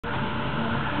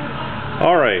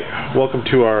All right, welcome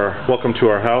to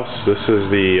our house. This is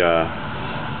the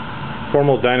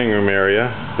formal dining room area.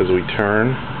 As we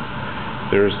turn,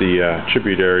 there's the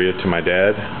tribute area to my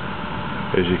dad.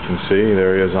 As you can see,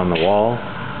 there he is on the wall.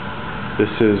 This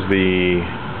is the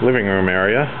living room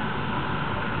area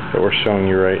that we're showing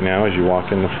you right now as you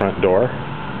walk in the front door.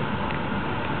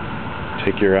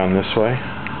 Take you around this way.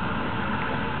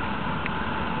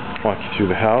 Walk you through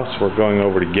the house. We're going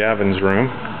over to Gavin's room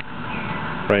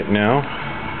right now.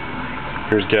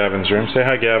 Here's Gavin's room. Say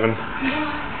hi, Gavin.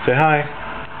 Say hi.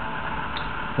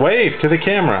 Wave to the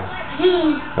camera.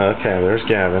 Okay, there's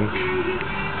Gavin.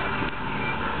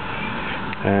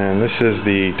 And this is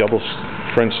the double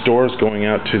French doors going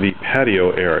out to the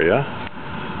patio area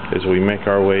as we make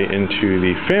our way into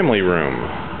the family room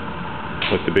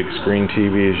with the big screen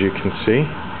TV, as you can see.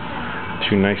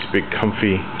 Two nice big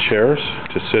comfy chairs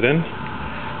to sit in.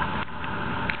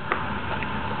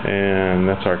 And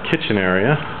that's our kitchen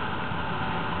area.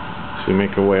 So we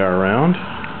make our way around.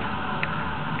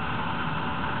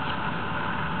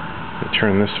 We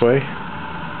turn this way.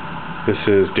 This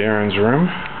is Darren's room.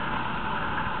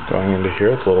 Going into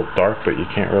here. It's a little dark, but you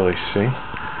can't really see.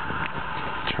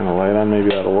 Turn the light on, maybe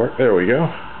that'll work. There we go.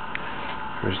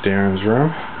 There's Darren's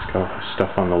room. It's got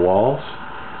stuff on the walls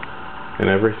and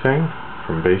everything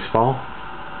from baseball.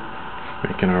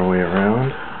 Making our way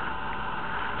around.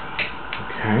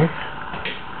 Okay.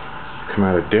 Come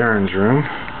out of Darren's room.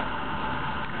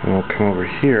 And we'll come over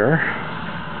here.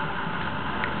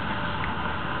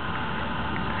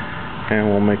 And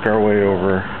we'll make our way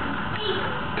over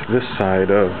to this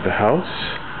side of the house.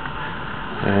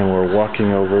 And we're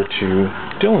walking over to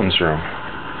Dylan's room.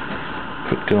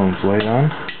 Put Dylan's light on.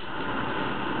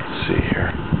 Let's see here.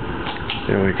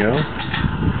 There we go.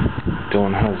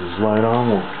 Dylan has his light on.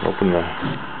 We'll open the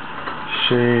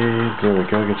shade. There we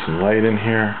go. Get some light in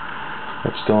here.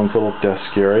 That's Dylan's little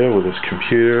desk area with his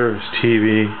computer, his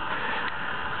TV,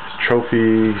 his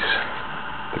trophies,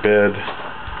 the bed.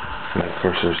 And of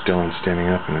course there's Dylan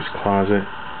standing up in his closet.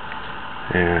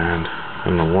 And I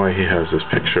don't know why he has this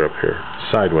picture up here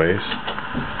sideways.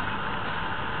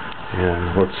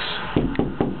 And let's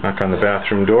knock on the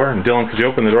bathroom door. And Dylan, could you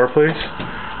open the door, please?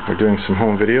 We're doing some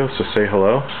home video, so say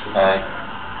hello. Hi.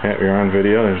 Yeah, you're on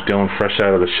video. There's Dylan fresh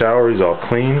out of the shower. He's all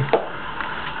clean.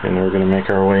 And we're going to make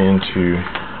our way into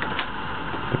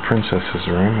the princess's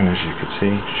room. And as you can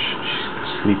see,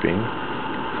 she's sleeping.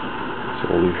 So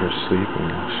we'll leave her sleep and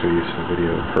I'll show you some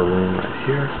video of her room right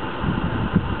here.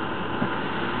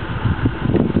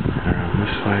 And around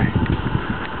this way.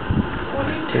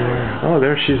 Right there. Oh,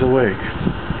 there she's awake.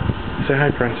 Say hi,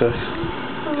 princess.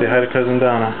 Say hi to Cousin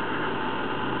Donna.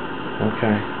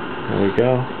 Okay, there we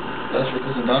go. That's for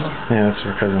Cousin Donna? Yeah, that's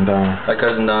for Cousin Donna. Hi,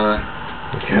 Cousin Donna.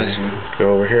 Okay,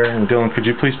 go over here. And Dylan, could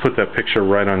you please put that picture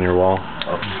right on your wall?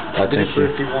 Oh, I did it for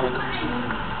if you want to go.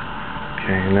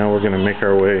 Okay, and now we're going to make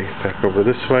our way back over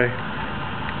this way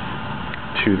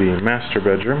to the master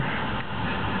bedroom.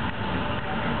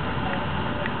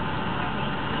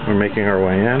 We're making our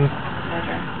way in.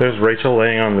 There's Rachel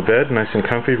laying on the bed, nice and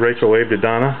comfy. Rachel, wave to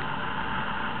Donna.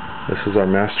 This is our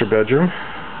master bedroom.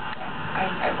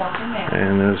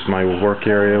 And there's my work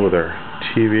area with our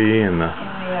TV and the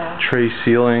tray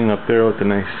ceiling up there with the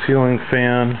nice ceiling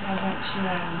fan.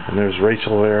 And there's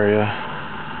Rachel's area.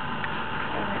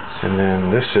 And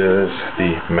then this is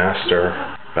the master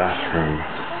bathroom.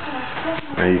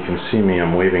 Now you can see me,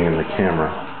 I'm waving in the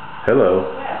camera.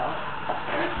 Hello.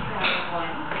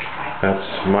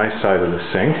 That's my side of the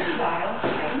sink.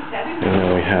 And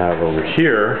then we have over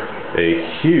here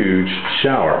a huge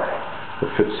shower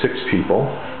that fits 6 people.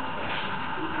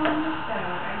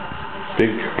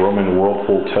 Big Roman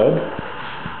whirlpool tub.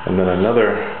 And then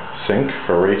another sink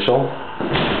for Rachel.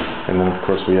 And then of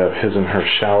course we have his and her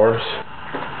showers.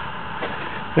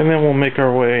 And then we'll make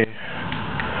our way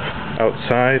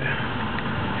outside.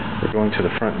 We're going to the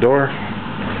front door.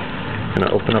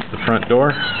 Gonna open up the front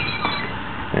door.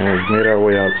 And we've made our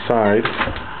way outside.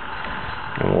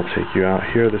 And we'll take you out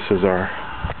here. This is our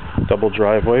double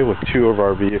driveway with 2 of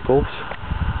our vehicles.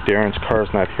 Darren's car's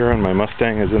not here and my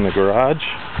Mustang is in the garage.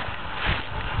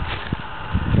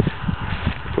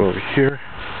 Go over here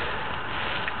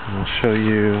and I'll show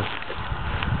you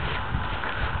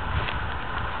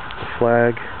the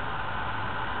flag.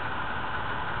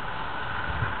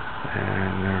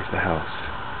 And there's the house.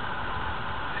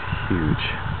 It's huge.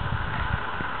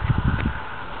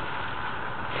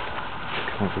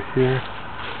 Come over here.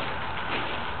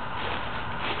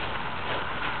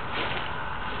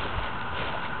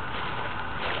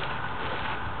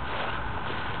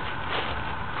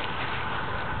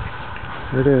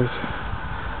 There it is.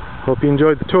 Hope you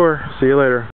enjoyed the tour. See you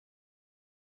later.